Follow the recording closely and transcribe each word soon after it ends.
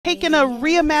taken a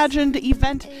reimagined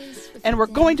event and we're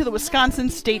going to the Wisconsin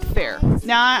State Fair.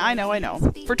 Now, I know.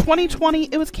 For 2020,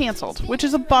 it was canceled, which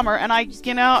is a bummer, and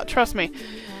trust me,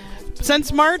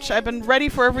 since March, I've been ready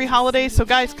for every holiday, so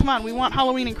guys, come on, we want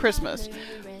Halloween and Christmas.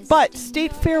 But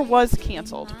State Fair was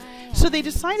canceled. So they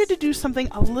decided to do something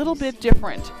a little bit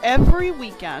different. Every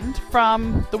weekend,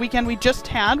 from the weekend we just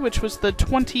had, which was the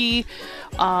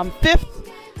 25th,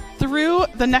 through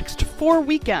the next 4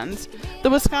 weekends, the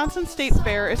Wisconsin State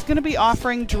Fair is going to be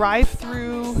offering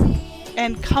drive-through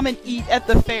and come and eat at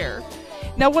the fair.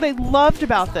 Now, what I loved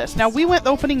about this, now we went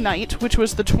opening night, which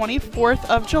was the 24th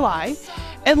of July,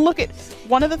 and look at,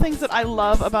 one of the things that I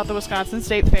love about the Wisconsin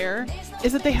State Fair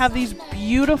is that they have these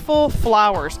beautiful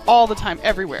flowers all the time,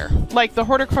 everywhere. Like the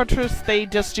horticulturists, they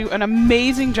just do an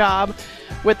amazing job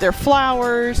with their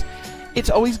flowers. It's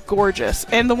always gorgeous.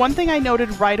 And the one thing I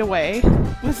noted right away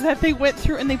was that they went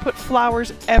through and they put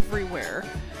flowers everywhere.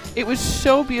 It was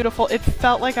so beautiful. It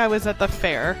felt like I was at the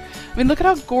fair. I mean, look at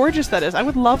how gorgeous that is. I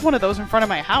would love one of those in front of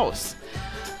my house.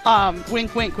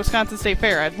 Wink, wink, Wisconsin State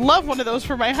Fair. I'd love one of those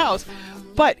for my house.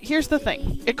 But here's the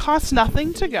thing. It costs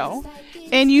nothing to go,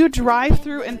 and you drive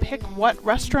through and pick what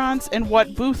restaurants and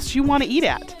what booths you want to eat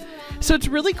at. So it's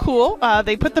really cool.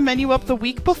 They put the menu up the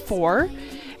week before.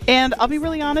 And I'll be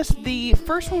really honest, the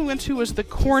first one we went to was the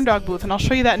corn dog booth, and I'll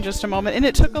show you that in just a moment. And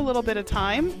it took a little bit of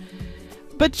time,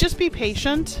 but just be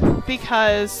patient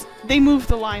because they move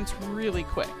the lines really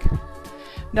quick.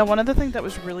 Now, one of the things that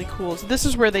was really cool is this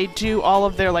is where they do all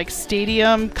of their like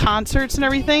stadium concerts and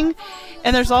everything.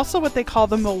 And there's also what they call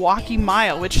the Milwaukee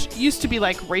Mile, which used to be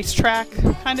like racetrack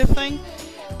kind of thing.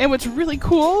 And what's really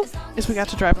cool is we got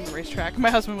to drive on the racetrack.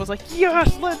 My husband was like,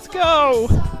 yes, let's go.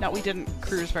 Now, we didn't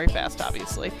cruise very fast,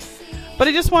 obviously. But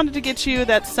I just wanted to get you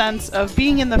that sense of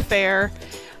being in the fair.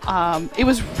 It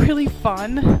was really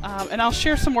fun. And I'll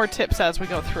share some more tips as we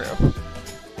go through.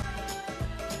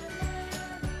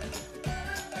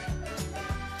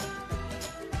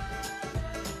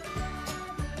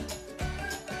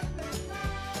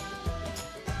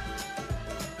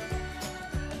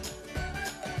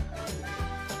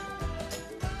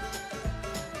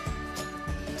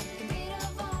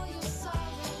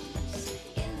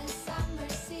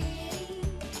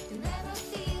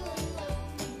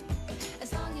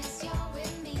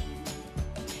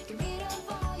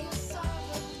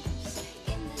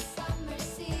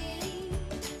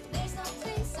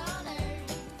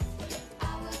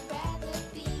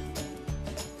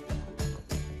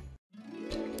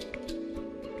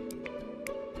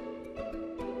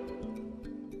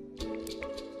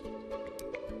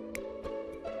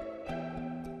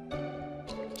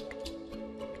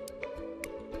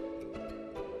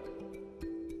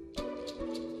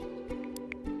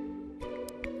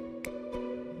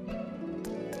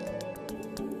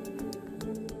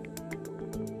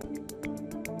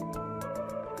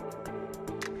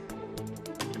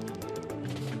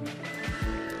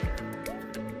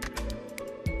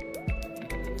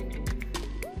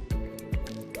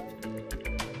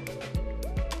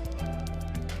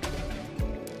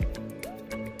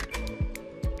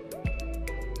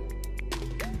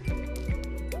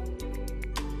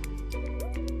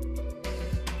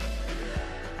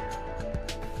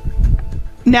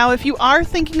 Now, if you are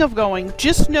thinking of going,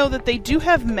 just know that they do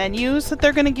have menus that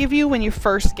they're going to give you when you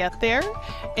first get there.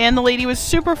 And the lady was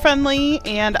super friendly,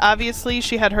 and obviously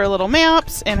she had her little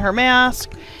maps and her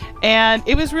mask. And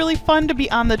it was really fun to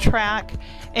be on the track.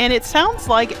 And it sounds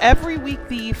like every week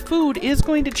the food is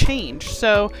going to change.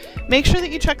 So make sure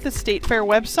that you check the State Fair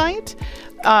website.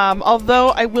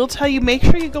 Although I will tell you, make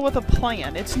sure you go with a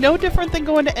plan. It's no different than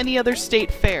going to any other state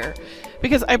fair.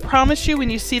 Because I promise you,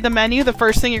 when you see the menu, the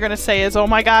first thing you're going to say is, oh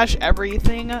my gosh,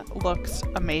 everything looks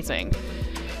amazing.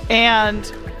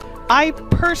 And I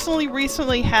personally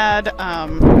recently had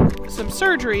some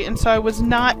surgery, and so I was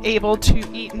not able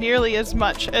to eat nearly as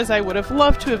much as I would have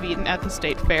loved to have eaten at the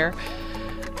state fair.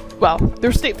 Well,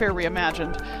 their state fair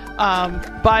reimagined.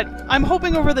 But I'm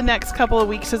hoping over the next couple of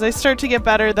weeks, as I start to get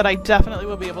better, that I definitely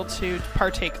will be able to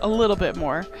partake a little bit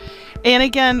more. And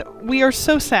again, we are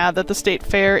so sad that the state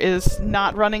fair is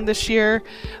not running this year.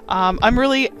 I'm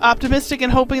really optimistic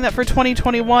and hoping that for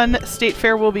 2021, state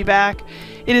fair will be back.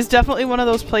 It is definitely one of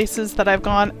those places that I've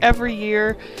gone every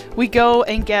year. We go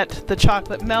and get the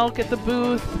chocolate milk at the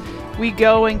booth. We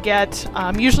go and get,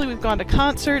 usually we've gone to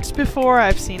concerts before.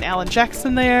 I've seen Alan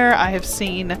Jackson there. I have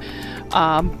seen, who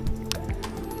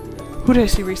did I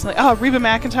see recently? Oh, Reba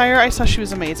McEntire. I saw she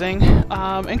was amazing.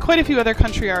 And quite a few other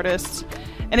country artists.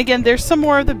 And again, there's some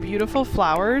more of the beautiful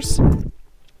flowers.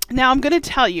 Now, I'm going to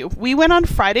tell you, we went on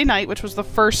Friday night, which was the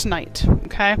first night,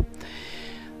 okay?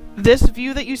 This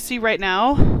view that you see right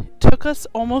now took us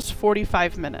almost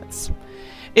 45 minutes.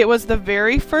 It was the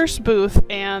very first booth,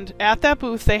 and at that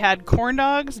booth they had corn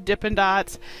dogs, Dippin'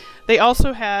 Dots. They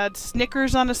also had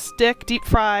Snickers on a stick, deep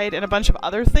fried, and a bunch of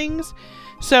other things.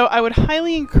 So I would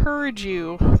highly encourage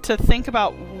you to think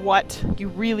about what you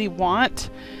really want,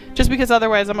 just because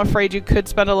otherwise I'm afraid you could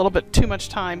spend a little bit too much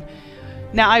time.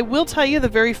 Now I will tell you the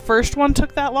very first one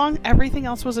took that long. Everything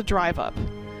else was a drive up.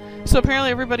 So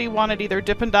apparently everybody wanted either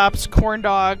Dippin' Dots, corn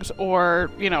dogs,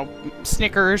 or, you know,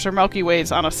 Snickers or Milky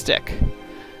Ways on a stick.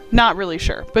 Not really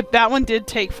sure, but that one did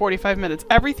take 45 minutes.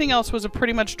 Everything else was a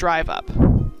pretty much drive up.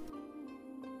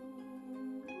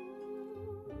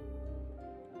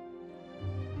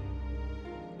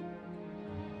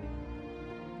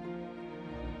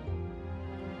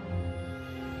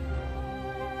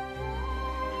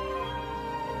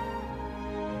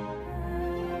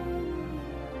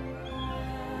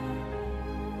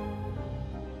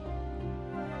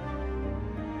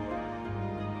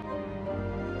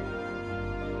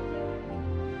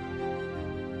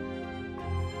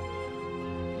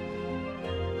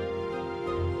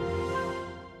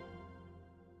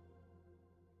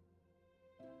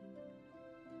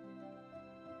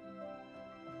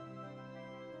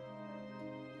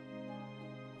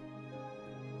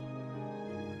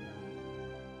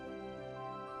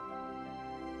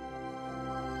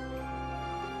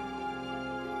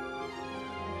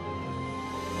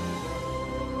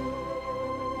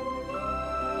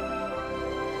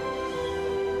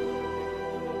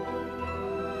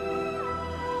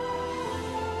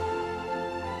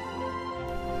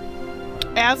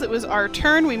 As it was our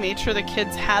turn, we made sure the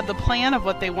kids had the plan of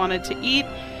what they wanted to eat.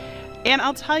 And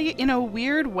I'll tell you, in a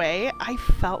weird way, I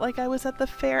felt like I was at the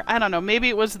fair. I don't know, maybe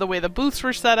it was the way the booths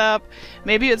were set up.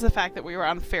 Maybe it was the fact that we were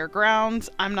on fairgrounds.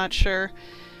 I'm not sure.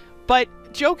 But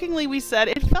jokingly, we said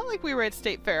it felt like we were at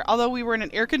State Fair, although we were in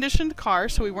an air-conditioned car,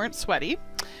 so we weren't sweaty.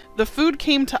 The food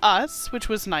came to us, which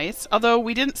was nice, although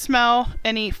we didn't smell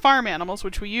any farm animals,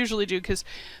 which we usually do, because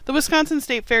the Wisconsin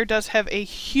State Fair does have a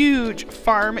huge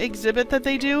farm exhibit that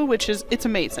they do, it's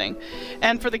amazing.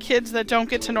 And for the kids that don't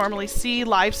get to normally see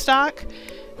livestock,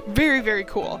 very, very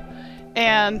cool.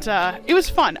 And it was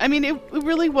fun. I mean, it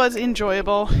really was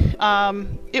enjoyable.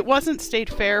 It wasn't State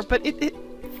Fair, but it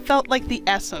felt like the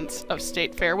essence of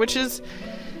State Fair, which is,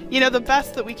 you know, the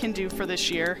best that we can do for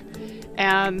this year.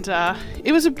 And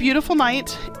it was a beautiful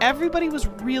night. Everybody was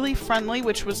really friendly,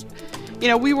 which was, you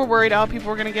know, we were worried people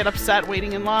were going to get upset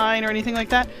waiting in line or anything like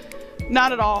that.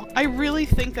 Not at all. I really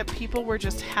think that people were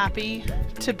just happy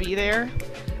to be there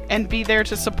and be there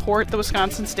to support the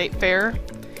Wisconsin State Fair.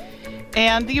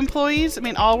 And the employees, I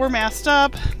mean, all were masked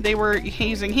up. They were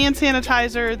using hand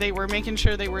sanitizer. They were making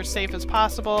sure they were as safe as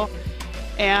possible.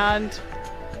 And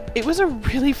it was a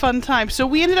really fun time. So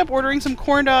we ended up ordering some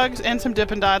corn dogs and some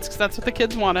Dippin' Dots because that's what the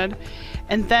kids wanted.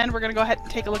 And then we're going to go ahead and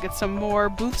take a look at some more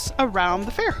booths around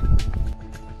the fair.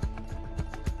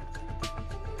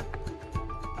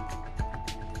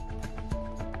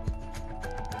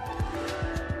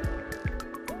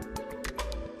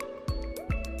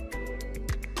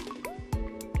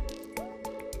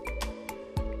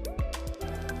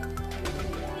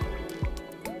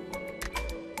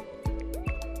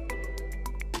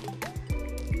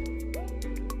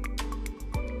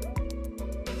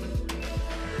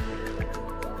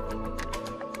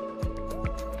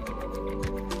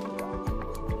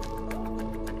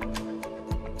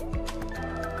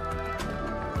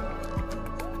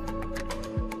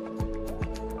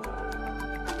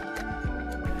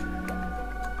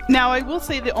 Now, I will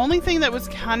say the only thing that was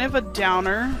kind of a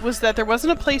downer was that there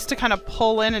wasn't a place to kind of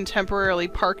pull in and temporarily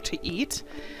park to eat.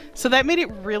 So that made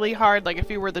it really hard, like if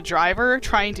you were the driver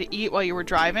trying to eat while you were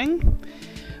driving.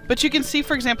 But you can see,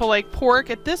 for example, like pork,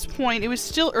 at this point, it was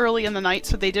still early in the night,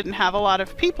 so they didn't have a lot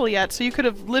of people yet. So you could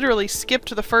have literally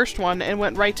skipped the first one and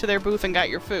went right to their booth and got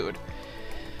your food.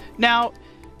 Now,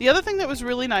 the other thing that was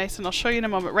really nice, and I'll show you in a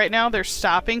moment, right now they're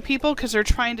stopping people because they're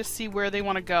trying to see where they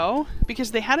want to go, because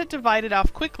they had it divided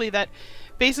off quickly that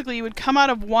basically you would come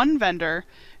out of one vendor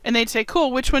and they'd say,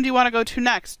 cool, which one do you want to go to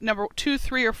next? Number 2,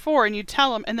 3, or 4, and you'd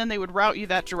tell them, and then they would route you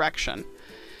that direction.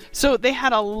 So they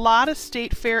had a lot of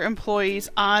State Fair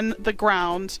employees on the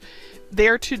grounds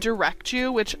there to direct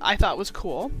you, which I thought was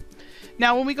cool.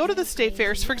 Now, when we go to the State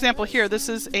Fairs, for example, here, this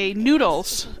is a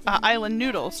noodles, Island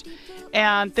Noodles,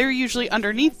 and they're usually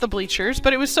underneath the bleachers,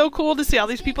 but it was so cool to see all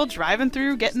these people driving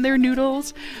through, getting their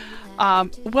noodles.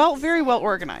 Very well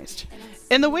organized.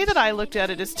 And the way that I looked at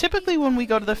it is typically when we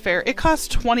go to the fair, it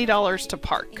costs $20 to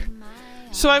park.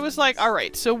 So I was like, all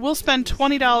right, so we'll spend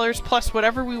 $20 plus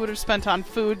whatever we would have spent on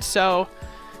food, so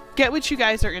get what you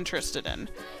guys are interested in.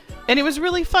 And it was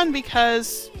really fun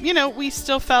because, you know, we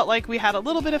still felt like we had a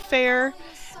little bit of fair,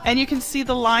 and you can see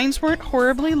the lines weren't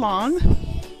horribly long.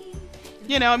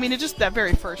 You know, I mean, it just that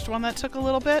very first one that took a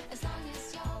little bit.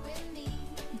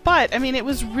 But, I mean, it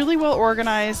was really well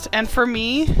organized, and for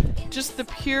me, just the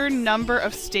pure number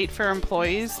of State Fair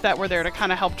employees that were there to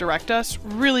kind of help direct us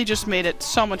really just made it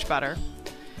so much better.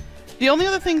 The only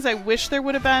other things I wish there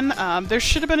would have been, there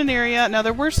should have been an area. Now,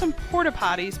 there were some porta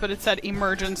potties, but it said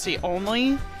emergency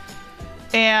only.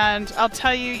 And I'll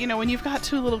tell you, you know, when you've got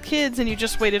 2 little kids and you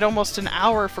just waited almost an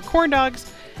hour for corn dogs,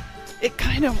 it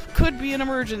kind of could be an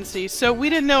emergency. So we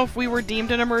didn't know if we were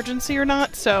deemed an emergency or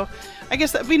not. So I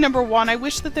guess that'd be number 1. I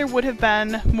wish that there would have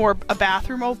been a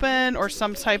bathroom open or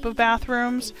some type of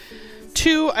bathrooms.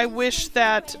 2, I wish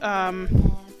that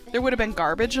there would have been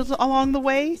garbage along the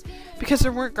way, because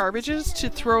there weren't garbages to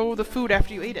throw the food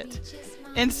after you ate it.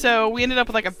 And so we ended up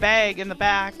with like a bag in the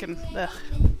back, and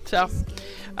so.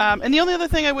 And the only other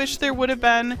thing I wish there would have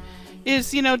been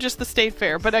is, you know, just the State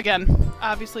Fair. But again,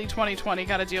 obviously 2020,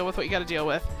 got to deal with what you got to deal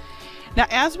with. Now,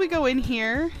 as we go in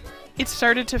here, it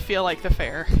started to feel like the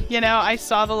fair. You know, I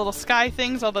saw the little sky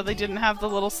things, although they didn't have the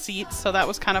little seats, so that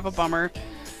was kind of a bummer.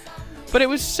 But it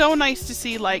was so nice to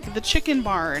see, like, the chicken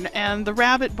barn and the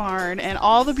rabbit barn and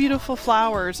all the beautiful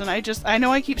flowers. And I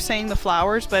know I keep saying the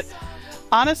flowers, but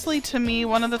honestly, to me,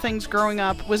 one of the things growing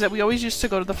up was that we always used to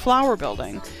go to the flower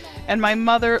building. And my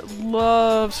mother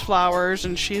loves flowers,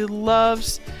 and she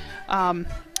loves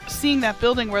seeing that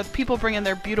building where people bring in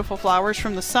their beautiful flowers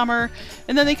from the summer,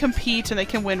 and then they compete and they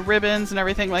can win ribbons and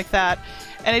everything like that.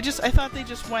 And I thought they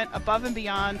just went above and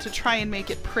beyond to try and make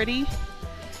it pretty.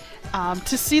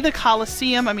 To see the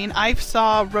Coliseum, I mean, I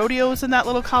saw rodeos in that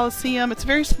little Coliseum. It's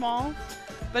very small,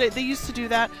 but they used to do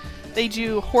that. They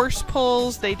do horse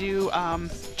pulls. They do,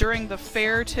 during the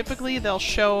fair, typically, they'll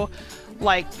show,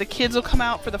 like, the kids will come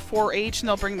out for the 4-H, and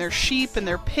they'll bring their sheep and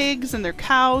their pigs and their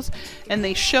cows, and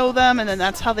they show them, and then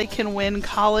that's how they can win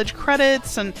college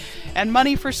credits and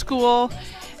money for school.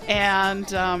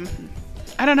 And,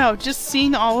 I don't know, just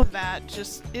seeing all of that,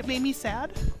 it made me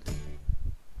sad.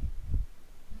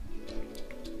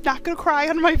 Not gonna cry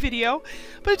on my video,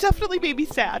 but it definitely made me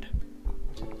sad.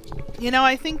 You know,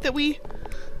 I think that we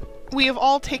have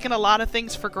all taken a lot of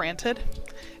things for granted,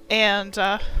 and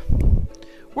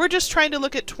we're just trying to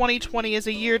look at 2020 as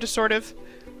a year to sort of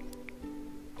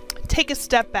take a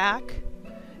step back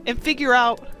and figure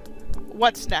out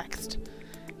what's next.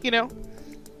 You know,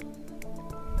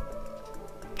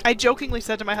 I jokingly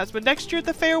said to my husband, next year at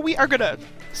the fair we are gonna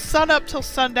sun up till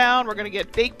sundown, we're gonna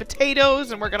get baked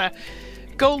potatoes, and we're gonna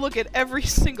go look at every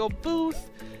single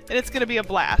booth, and it's going to be a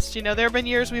blast. You know, there have been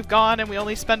years we've gone and we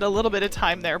only spend a little bit of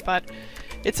time there, but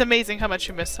it's amazing how much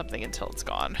you miss something until it's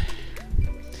gone.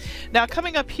 Now,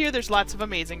 coming up here, there's lots of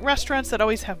amazing restaurants that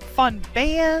always have fun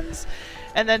bands,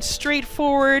 and then straight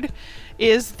forward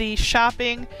is the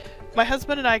shopping. My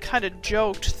husband and I kind of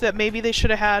joked that maybe they should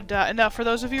have had, now for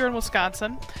those of you in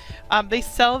Wisconsin, they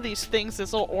sell these things,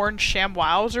 these little orange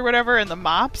ShamWows or whatever, and the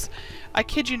mops. I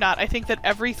kid you not, I think that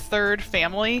every 3rd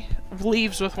family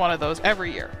leaves with one of those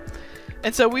every year.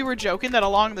 And so we were joking that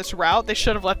along this route, they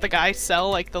should have let the guy sell,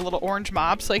 like, the little orange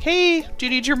mops. Like, hey, do you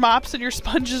need your mops and your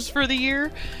sponges for the year?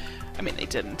 I mean, they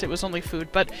didn't. It was only food.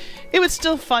 But it was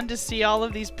still fun to see all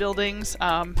of these buildings.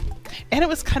 And it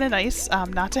was kind of nice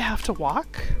not to have to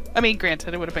walk. I mean,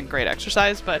 granted, it would have been great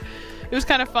exercise, but it was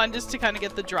kind of fun just to kind of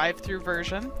get the drive-through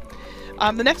version.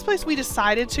 The next place we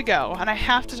decided to go, and I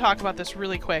have to talk about this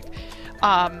really quick,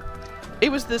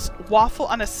 it was this waffle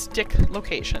on a stick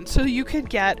location. So you could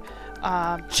get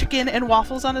chicken and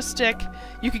waffles on a stick,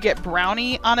 you could get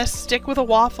brownie on a stick with a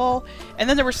waffle, and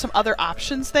then there were some other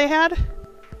options they had.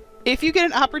 If you get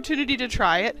an opportunity to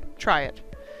try it, try it.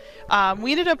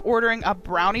 We ended up ordering a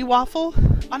brownie waffle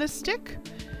on a stick,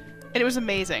 and it was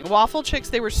amazing. Waffle chicks,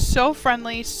 they were so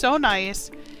friendly, so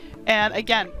nice, and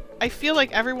again, I feel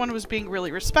like everyone was being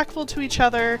really respectful to each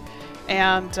other,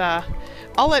 and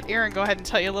I'll let Erin go ahead and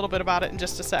tell you a little bit about it in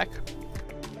just a sec.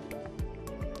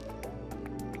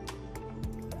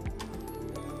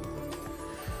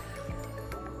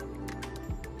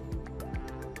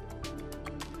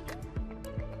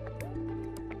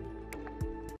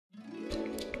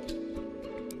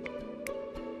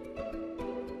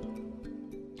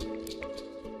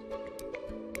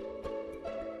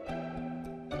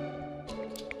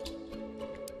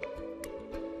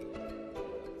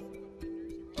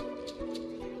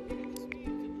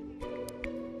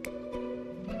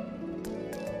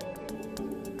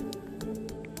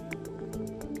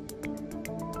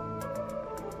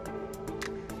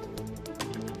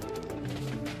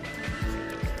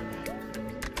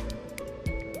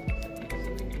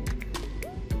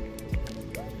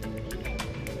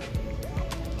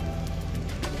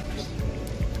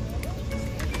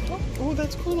 Oh,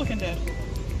 that's cool looking, Dad.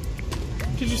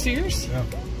 Did you see yours? Yeah.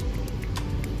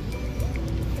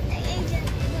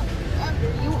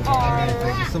 You are.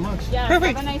 Thank you so much. Yeah,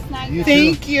 Perfect. have a nice night. You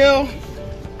Thank too. you. All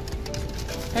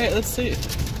right, let's see.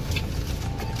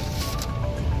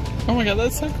 Oh my god,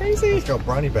 that's so crazy. It's got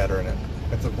brownie batter in it.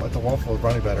 It's a waffle with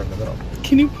brownie batter in the middle.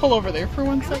 Can you pull over there for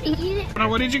 1 second? Now,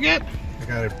 what did you get? I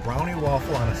got a brownie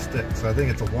waffle on a stick. So I think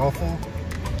it's a waffle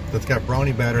that's got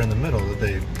brownie batter in the middle that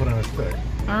they put on a stick.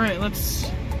 All right,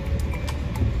 let's...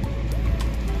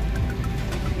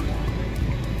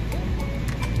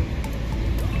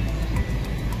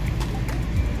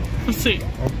 Let's see.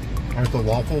 Oh, it's a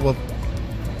waffle with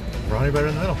brownie batter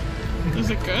in the middle. Is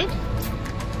it good?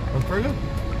 That's pretty good.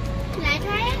 Can I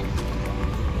try it?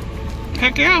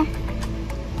 Heck yeah.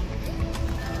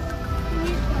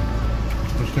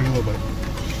 Just take a little bite.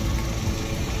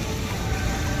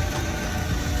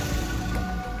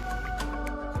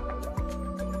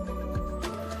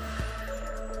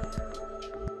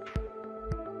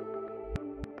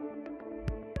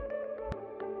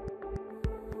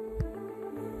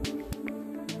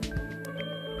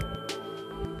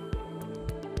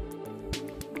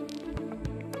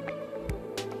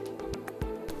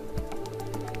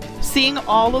 Seeing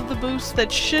all of the booths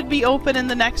that should be open in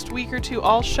the next week or two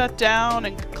all shut down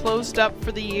and closed up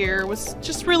for the year was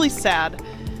just really sad.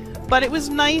 But it was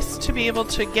nice to be able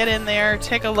to get in there,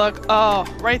 take a look. Oh,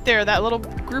 right there, that little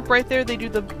group right there, they do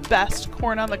the best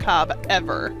corn on the cob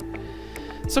ever.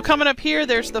 So coming up here,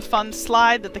 there's the fun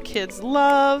slide that the kids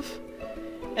love.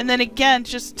 And then again,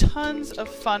 just tons of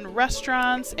fun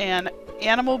restaurants and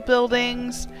animal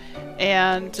buildings.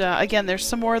 And again, there's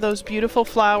some more of those beautiful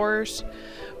flowers.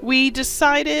 We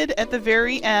decided at the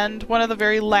very end, one of the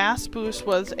very last booths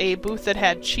was a booth that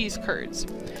had cheese curds.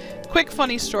 Quick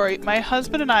funny story, my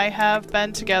husband and I have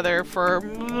been together for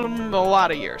a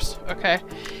lot of years, okay?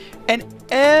 And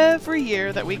every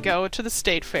year that we go to the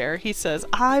state fair, he says,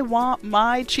 I want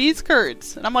my cheese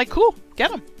curds. And I'm like, cool,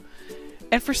 get them.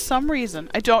 And for some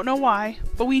reason, I don't know why,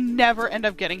 but we never end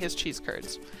up getting his cheese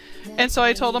curds. And so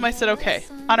I told him, I said, okay,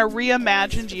 on a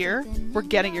reimagined year, we're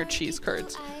getting your cheese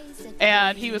curds.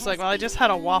 And he was like, well, I just had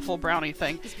a waffle brownie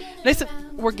thing. And I said,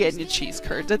 we're getting you cheese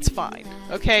curds. It's fine.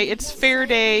 Okay, it's fair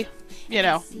day. You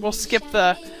know, we'll skip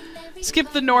the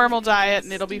normal diet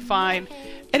and it'll be fine.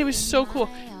 And it was so cool.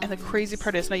 And the crazy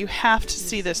part is, now you have to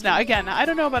see this. Now, again, I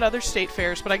don't know about other state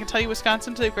fairs, but I can tell you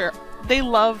Wisconsin State Fair, they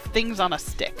love things on a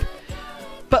stick.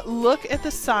 But look at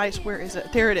the size. Where is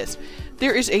it? There it is.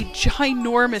 There is a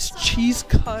ginormous cheese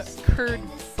curd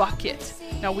bucket.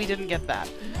 Now, we didn't get that.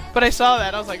 But I saw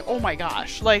that. I was like, oh my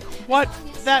gosh. Like, what?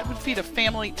 That would feed a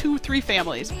family, 2-3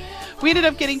 families. We ended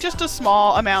up getting just a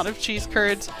small amount of cheese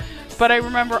curds. But I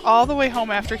remember all the way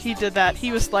home after he did that,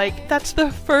 he was like, that's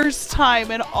the first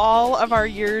time in all of our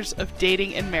years of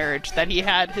dating and marriage that he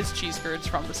had his cheese curds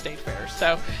from the state fair.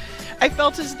 So I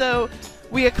felt as though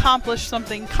we accomplished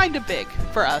something kind of big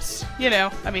for us. You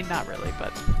know, I mean, not really,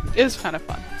 but it was kind of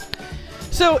fun.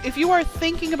 So if you are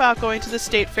thinking about going to the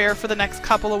state fair for the next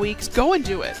couple of weeks, go and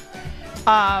do it.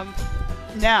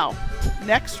 Now,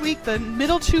 next week, the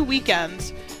middle 2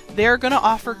 weekends, they're going to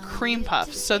offer cream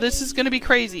puffs. So this is going to be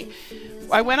crazy.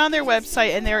 I went on their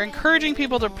website and they're encouraging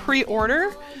people to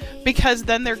pre-order because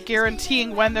then they're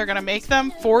guaranteeing when they're going to make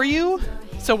them for you.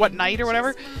 So what night or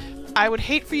whatever. I would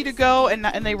hate for you to go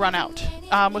and they run out.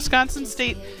 Wisconsin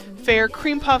State Fair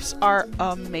cream puffs are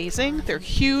amazing. They're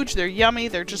huge, they're yummy,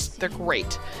 they're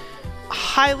great.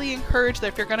 Highly encourage that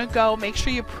if you're gonna go, make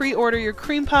sure you pre-order your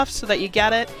cream puffs so that you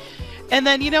get it. And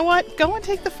then, you know what? Go and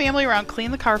take the family around, clean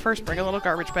the car first, bring a little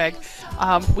garbage bag.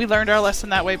 We learned our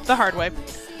lesson that way, the hard way.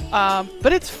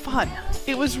 But it's fun.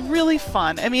 It was really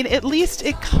fun. I mean, at least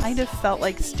it kind of felt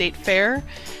like state fair.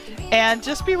 And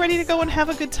just be ready to go and have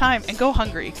a good time and go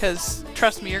hungry, because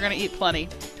trust me, you're gonna eat plenty.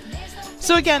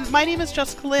 So again, my name is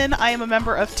Jessica Lynn. I am a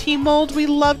member of Team Mold. We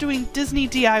love doing Disney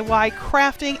DIY,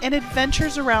 crafting, and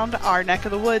adventures around our neck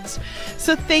of the woods.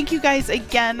 So thank you guys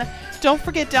again. Don't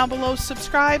forget down below,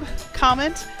 subscribe,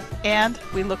 comment, and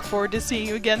we look forward to seeing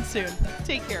you again soon.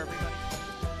 Take care, everybody.